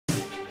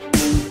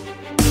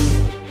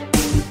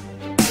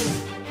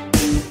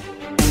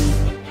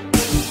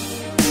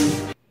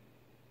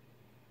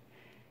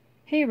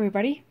Hey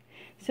everybody,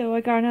 so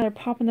I got another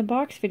Pop in the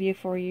Box video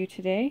for you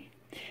today.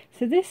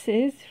 So this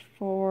is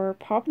for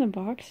Pop in the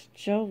Box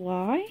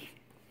July.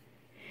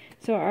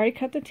 So I already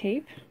cut the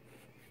tape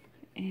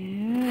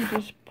and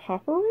just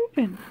pop her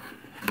open.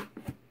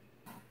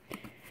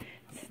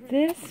 So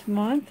this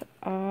month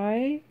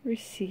I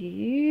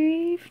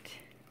received,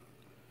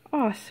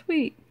 oh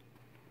sweet,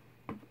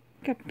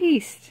 got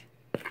Beast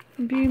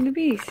from Beauty and the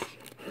Beast.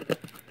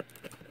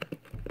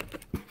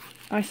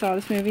 I saw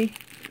this movie.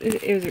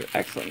 It was an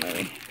excellent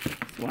movie.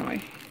 It's one of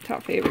my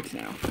top favorites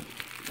now.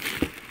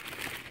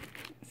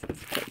 So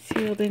it's quite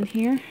sealed in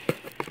here.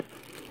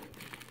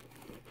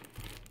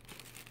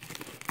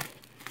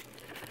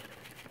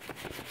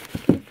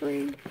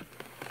 Free.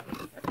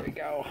 There we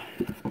go.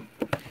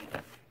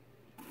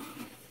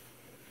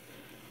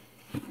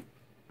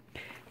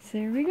 So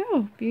there we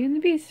go. Beauty and the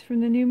Beast from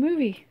the new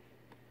movie.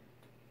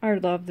 I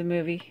love the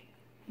movie.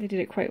 They did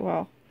it quite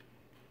well.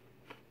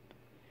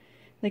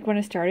 Like when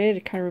it started,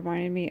 it kind of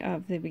reminded me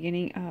of the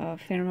beginning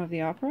of Phantom of the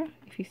Opera,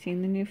 if you've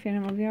seen the new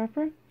Phantom of the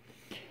Opera.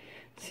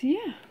 So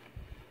yeah.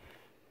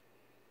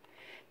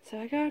 So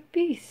I got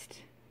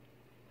Beast.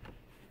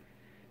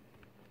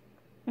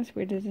 That's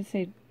weird, it doesn't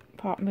say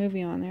Pop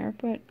movie on there,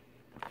 but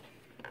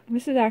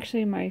this is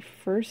actually my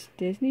first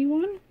Disney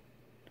one.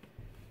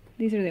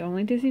 These are the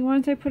only Disney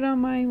ones I put on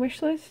my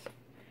wish list.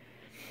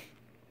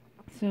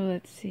 So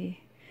let's see.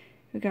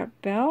 We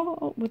got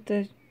Belle with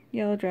the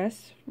yellow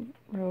dress,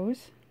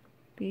 Rose.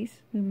 Beast,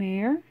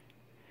 Lumiere,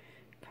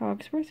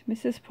 Cogsworth,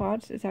 Mrs.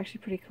 Potts is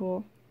actually pretty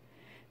cool.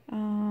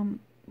 Then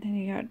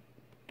you got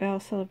Belle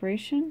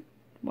Celebration,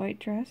 white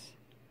dress.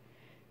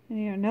 Then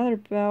you got another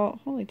Belle.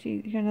 Holy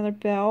gee, you got another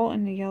Belle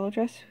in the yellow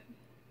dress.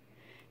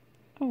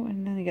 Oh,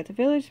 and then you got the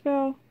Village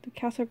Belle, the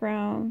Castle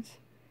Grounds,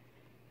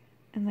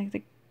 and like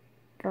the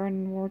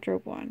Garden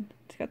Wardrobe one.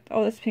 It's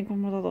got this pink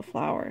one with all the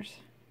flowers.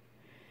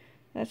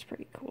 That's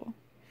pretty cool.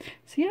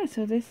 So yeah,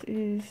 so this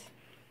is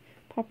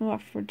popping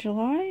off for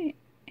July.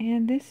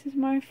 And this is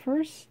my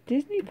first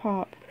Disney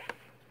Pop.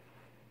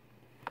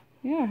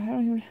 Yeah,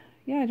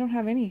 I don't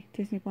have any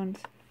Disney ones.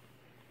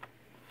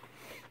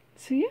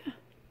 So yeah,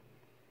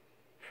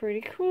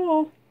 pretty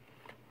cool.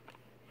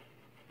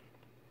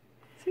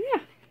 So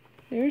yeah,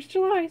 there's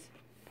July's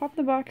Pop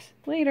in the Box.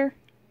 Later.